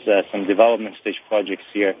Mining has some development stage projects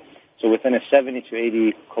here. So within a 70 to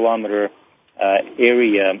 80 kilometer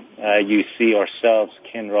area, you see ourselves,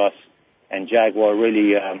 Kinross, and Jaguar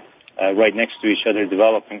really right next to each other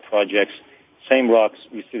developing projects. Same rocks,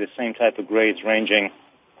 we see the same type of grades ranging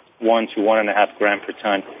 1 to 1.5 gram per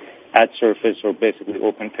ton at surface, or basically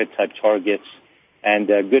open pit type targets, and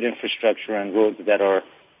good infrastructure and roads that are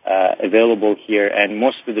available here. And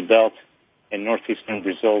most of the belt in northeastern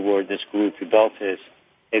Brazil, where this Gurupi belt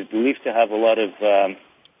is believed to have a lot of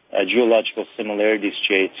geological similarities,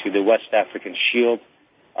 Jay, to the West African Shield,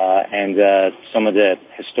 and some of the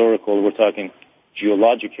historical, we're talking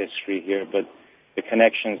geologic history here, but the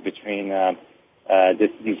connections between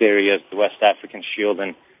these areas, the West African Shield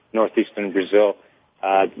and northeastern Brazil,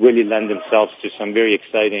 really lend themselves to some very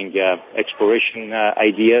exciting exploration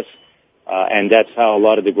ideas, and that's how a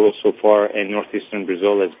lot of the growth so far in northeastern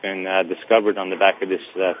Brazil has been discovered on the back of this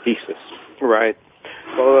thesis. Right.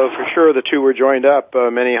 Well, for sure, the two were joined up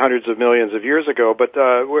many hundreds of millions of years ago. But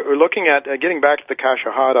we're looking at getting back to the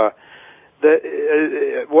Cacha Hada.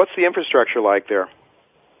 What's the infrastructure like there?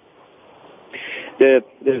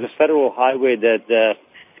 There's a federal highway that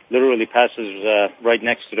literally passes right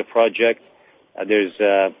next to the project. There's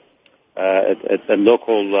a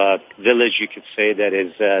local village, you could say, that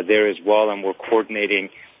is there as well, and we're coordinating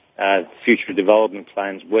future development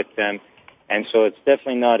plans with them. And so it's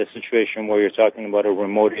definitely not a situation where you're talking about a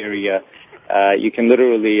remote area. You can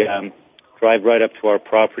literally drive right up to our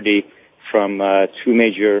property from 2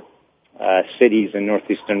 major cities in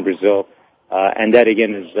northeastern Brazil. And that,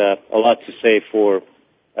 again, is a lot to say for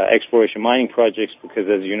exploration mining projects, because,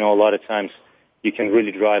 as you know, a lot of times you can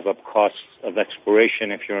really drive up costs of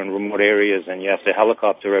exploration if you're in remote areas and you have to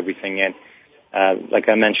helicopter everything in. Like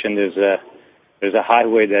I mentioned, there's a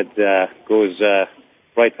highway that goes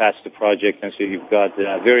right past the project, and so you've got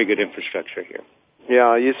very good infrastructure here.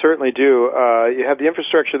 Yeah, you certainly do. You have the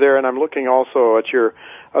infrastructure there, and I'm looking also at your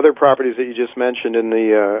other properties that you just mentioned in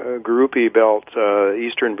the Gurupi belt,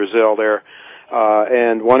 eastern Brazil there.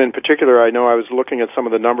 And one in particular, I know I was looking at some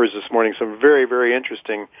of the numbers this morning, some very, very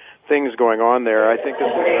interesting things going on there. I think this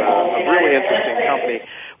is a really interesting company.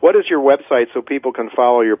 What is your website so people can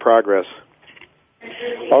follow your progress?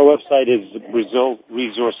 Our website is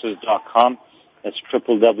BrazilResources.com. That's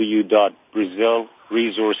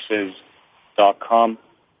www.BrazilResources.com.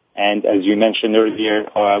 And as you mentioned earlier,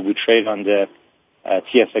 we trade on the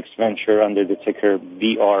TSX Venture under the ticker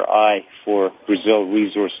BRI for Brazil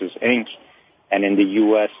Resources, Inc., and in the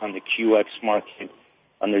U.S. on the QX market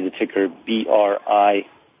under the ticker BRIZF.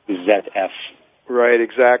 Right,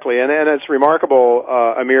 exactly. And it's remarkable,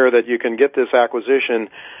 Amir, that you can get this acquisition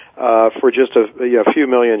for just a few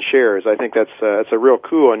million shares. I think that's a real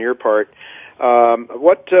coup on your part.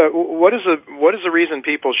 What is the reason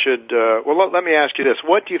people should? Let me ask you this: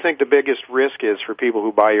 what do you think the biggest risk is for people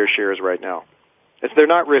who buy your shares right now? They're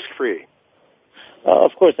not risk free.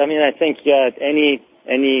 Of course, I mean I think any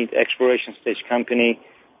exploration stage company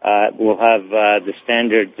will have the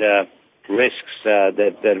standard risks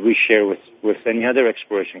that we share with any other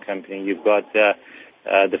exploration company. You've got the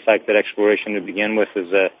fact that exploration to begin with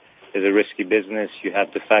is a risky business. You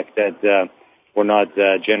have the fact that we're not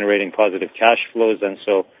generating positive cash flows, and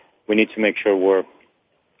so we need to make sure we're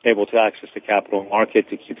able to access the capital market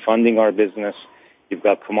to keep funding our business. You've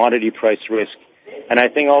got commodity price risk, and I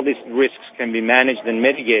think all these risks can be managed and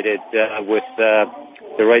mitigated with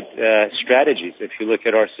the right strategies. If you look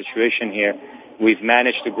at our situation here, we've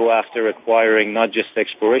managed to go after acquiring not just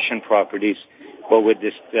exploration properties, but with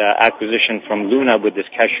this acquisition from Luna, with this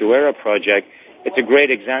Cachoeira project, it's a great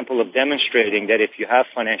example of demonstrating that if you have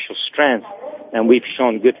financial strength, and we've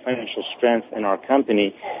shown good financial strength in our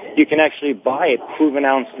company, you can actually buy proven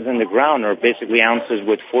ounces in the ground, or basically ounces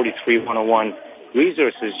with 43-101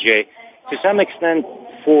 resources, Jay, to some extent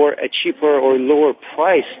for a cheaper or lower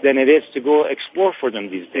price than it is to go explore for them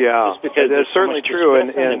these days. Yeah, that's certainly true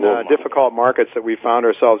in difficult markets that we found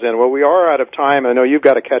ourselves in. Well, we are out of time. I know you've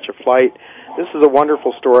got to catch a flight. This is a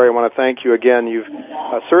wonderful story. I want to thank you again. You've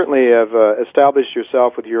certainly have established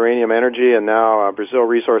yourself with Uranium Energy, and now Brazil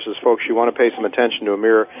Resources. Folks, you want to pay some attention to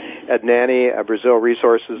Amir Adnani, Brazil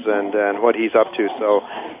Resources, and what he's up to. So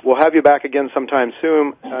we'll have you back again sometime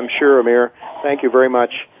soon, I'm sure, Amir. Thank you very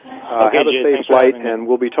much. Have a safe flight, and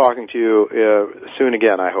we'll be talking to you soon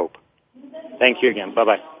again, I hope. Thank you again.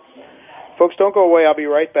 Bye-bye. Folks, don't go away. I'll be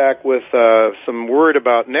right back with some word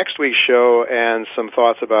about next week's show and some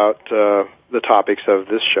thoughts about the topics of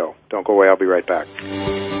this show. Don't go away. I'll be right back.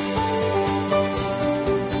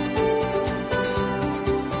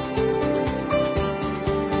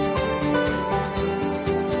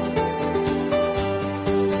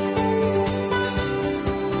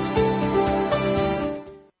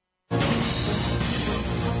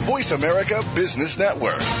 Voice America Business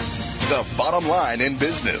Network, the bottom line in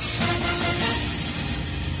business.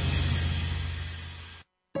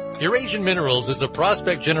 Eurasian Minerals is a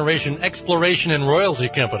prospect generation exploration and royalty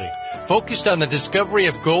company focused on the discovery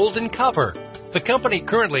of gold and copper. The company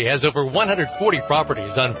currently has over 140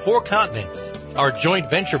 properties on 4 continents. Our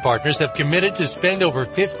joint venture partners have committed to spend over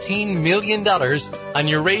 $15 million on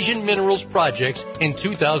Eurasian Minerals projects in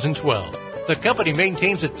 2012. The company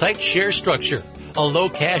maintains a tight share structure, a low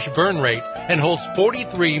cash burn rate, and holds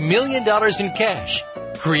 $43 million in cash,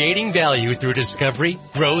 creating value through discovery,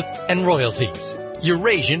 growth, and royalties.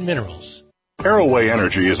 Eurasian Minerals. Arroway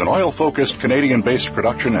Energy is an oil-focused Canadian-based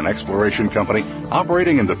production and exploration company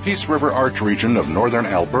operating in the Peace River Arch region of northern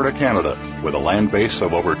Alberta, Canada, with a land base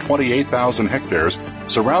of over 28,000 hectares,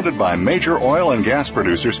 surrounded by major oil and gas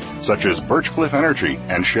producers such as Birchcliff Energy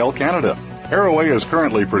and Shell Canada. Arroway is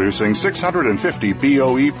currently producing 650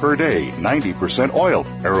 BOE per day, 90% oil.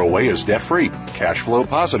 Arroway is debt-free, cash flow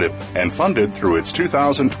positive, and funded through its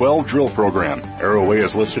 2012 drill program. Arroway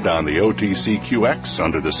is listed on the OTCQX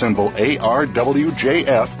under the symbol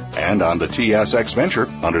ARWJF and on the TSX Venture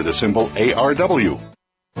under the symbol ARW.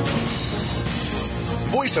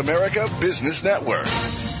 Voice America Business Network,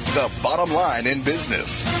 the bottom line in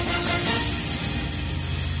business.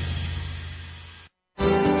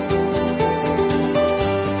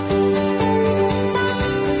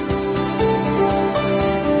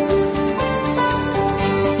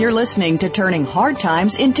 You're listening to Turning Hard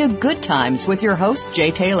Times into Good Times with your host, Jay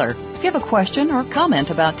Taylor. If you have a question or comment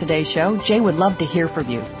about today's show, Jay would love to hear from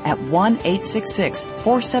you at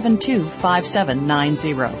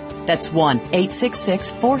 1-866-472-5790. That's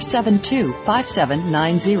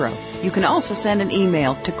 1-866-472-5790. You can also send an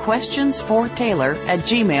email to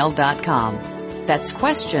questionsfortaylor@gmail.com. That's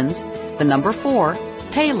questions,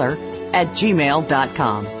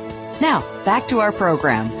 4Taylor@gmail.com. Now, back to our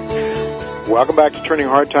program. Welcome back to Turning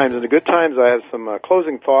Hard Times into Good Times. I have some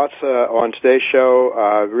closing thoughts on today's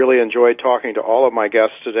show. Really enjoyed talking to all of my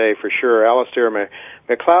guests today for sure. Alasdair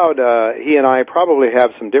Macleod, he and I probably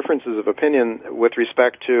have some differences of opinion with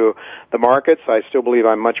respect to the markets. I still believe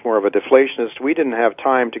I'm much more of a deflationist. We didn't have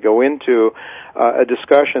time to go into a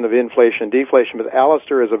discussion of inflation and deflation, but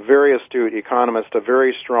Alasdair is a very astute economist, a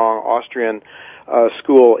very strong Austrian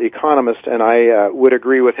school economist, and I would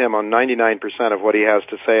agree with him on 99% of what he has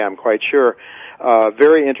to say, I'm quite sure.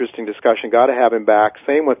 Very interesting discussion. Got to have him back.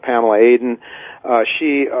 Same with Pamela Aden.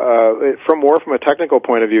 She, from a technical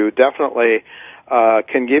point of view, definitely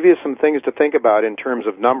can give you some things to think about in terms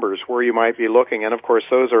of numbers, where you might be looking. And of course,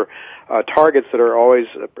 those are targets that are always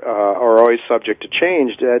subject to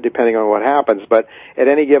change depending on what happens. But at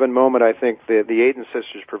any given moment, I think the Aden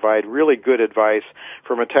sisters provide really good advice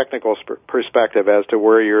from a technical perspective as to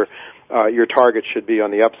where your target should be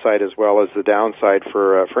on the upside as well as the downside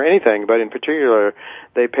for anything. But in particular,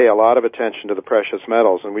 they pay a lot of attention to the precious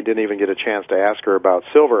metals, and we didn't even get a chance to ask her about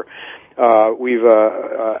silver.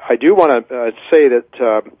 I do want to say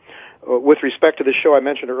that with respect to the show, I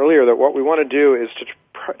mentioned earlier that what we want to do is to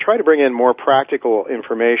try to bring in more practical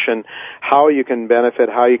information, how you can benefit,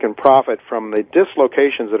 how you can profit from the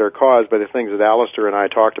dislocations that are caused by the things that Alasdair and I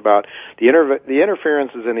talked about, the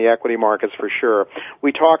interferences in the equity markets for sure.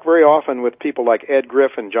 We talk very often with people like Ed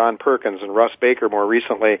Griffin, John Perkins, and Russ Baker more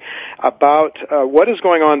recently about what is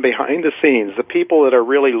going on behind the scenes, the people that are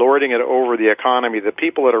really lording it over the economy, the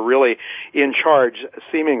people that are really in charge,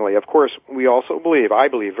 seemingly. Of course, we also believe, I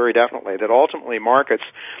believe very definitely, that ultimately markets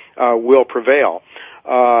will prevail.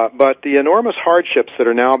 But the enormous hardships that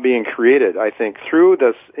are now being created, I think, through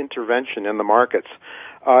this intervention in the markets,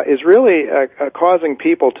 is really causing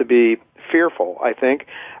people to be fearful, I think.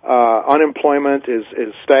 Unemployment is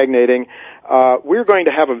stagnating. We're going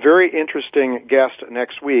to have a very interesting guest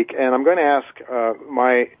next week, and I'm going to ask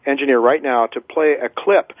my engineer right now to play a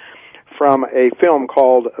clip from a film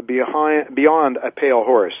called Beyond a Pale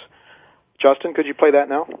Horse. Justin, could you play that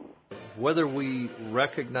now? Whether we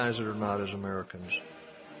recognize it or not as Americans,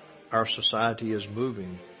 our society is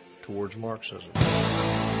moving towards Marxism.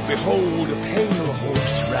 Behold a pale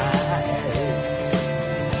horse ride.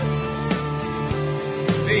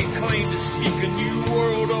 They claim to seek a new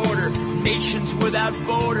world order, nations without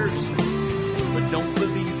borders, but don't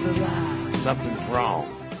believe the lie. Something's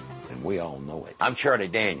wrong, and we all know it. I'm Charlie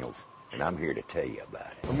Daniels, and I'm here to tell you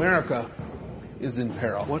about it. America is in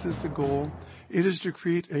peril. What is the goal? It is to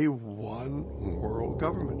create a one-world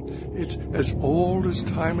government. It's as old as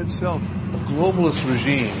time itself. A globalist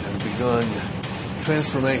regime has begun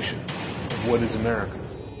transformation of what is America.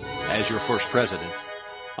 As your first president,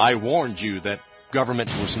 I warned you that government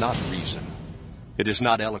was not reason. It is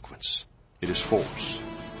not eloquence. It is force.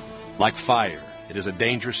 Like fire, it is a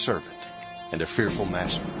dangerous servant and a fearful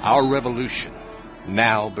master. Our revolution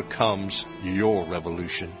now becomes your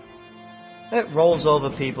revolution. It rolls over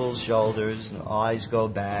people's shoulders and eyes go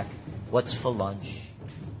back. What's for lunch?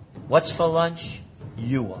 What's for lunch?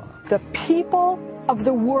 You are. The people of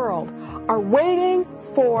the world are waiting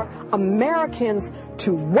for Americans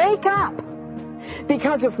to wake up.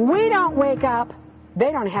 Because if we don't wake up,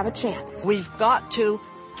 they don't have a chance. We've got to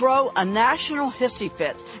throw a national hissy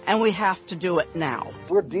fit, and we have to do it now.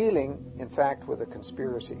 We're dealing, in fact, with a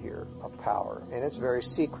conspiracy here of power, and it's very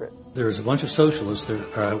secret. There's a bunch of socialists that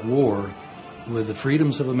are at war with the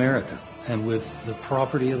freedoms of America and with the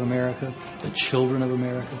property of America, the children of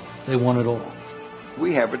America. They want it all.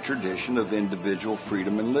 We have a tradition of individual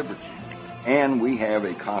freedom and liberty, and we have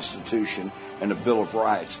a Constitution and a Bill of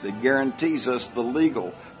Rights that guarantees us the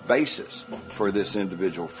legal basis for this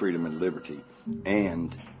individual freedom and liberty,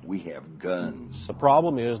 and we have guns. The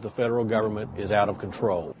problem is the federal government is out of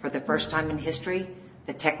control. For the first time in history,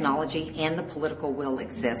 the technology and the political will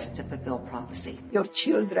exist to fulfill prophecy. Your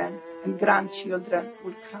children and grandchildren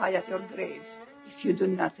will cry at your graves if you do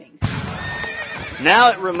nothing. Now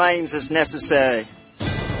it remains as necessary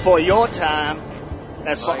for your time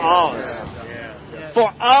as for ours,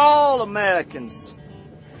 for all Americans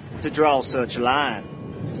to draw such a line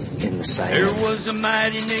in the sand. There was a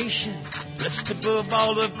mighty nation, blessed above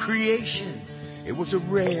all of creation. It was a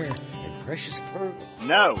rare and precious pearl.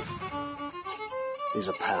 No is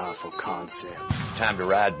a powerful concept. Time to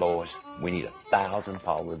ride, boys. We need 1,000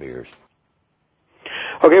 Paul Reveres.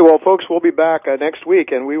 Okay, well, folks, we'll be back next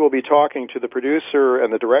week, and we will be talking to the producer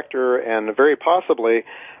and the director and very possibly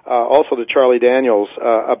also to Charlie Daniels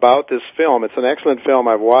about this film. It's an excellent film.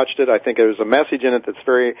 I've watched it. I think there's a message in it that's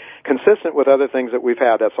very consistent with other things that we've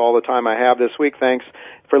had. That's all the time I have this week. Thanks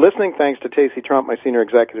for listening. Thanks to Tacey Trump, my senior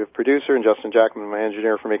executive producer, and Justin Jackman, my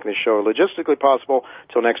engineer, for making this show logistically possible.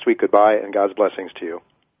 Till next week, goodbye, and God's blessings to you.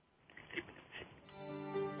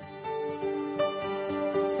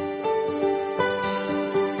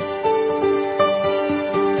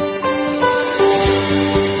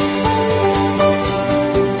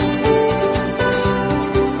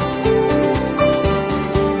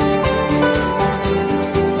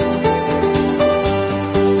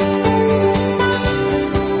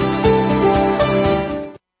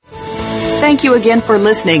 Thank you again for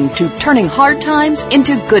listening to Turning Hard Times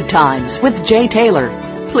into Good Times with Jay Taylor.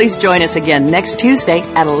 Please join us again next Tuesday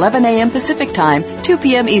at 11 a.m. Pacific Time, 2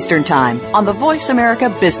 p.m. Eastern Time on the Voice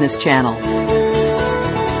America Business Channel.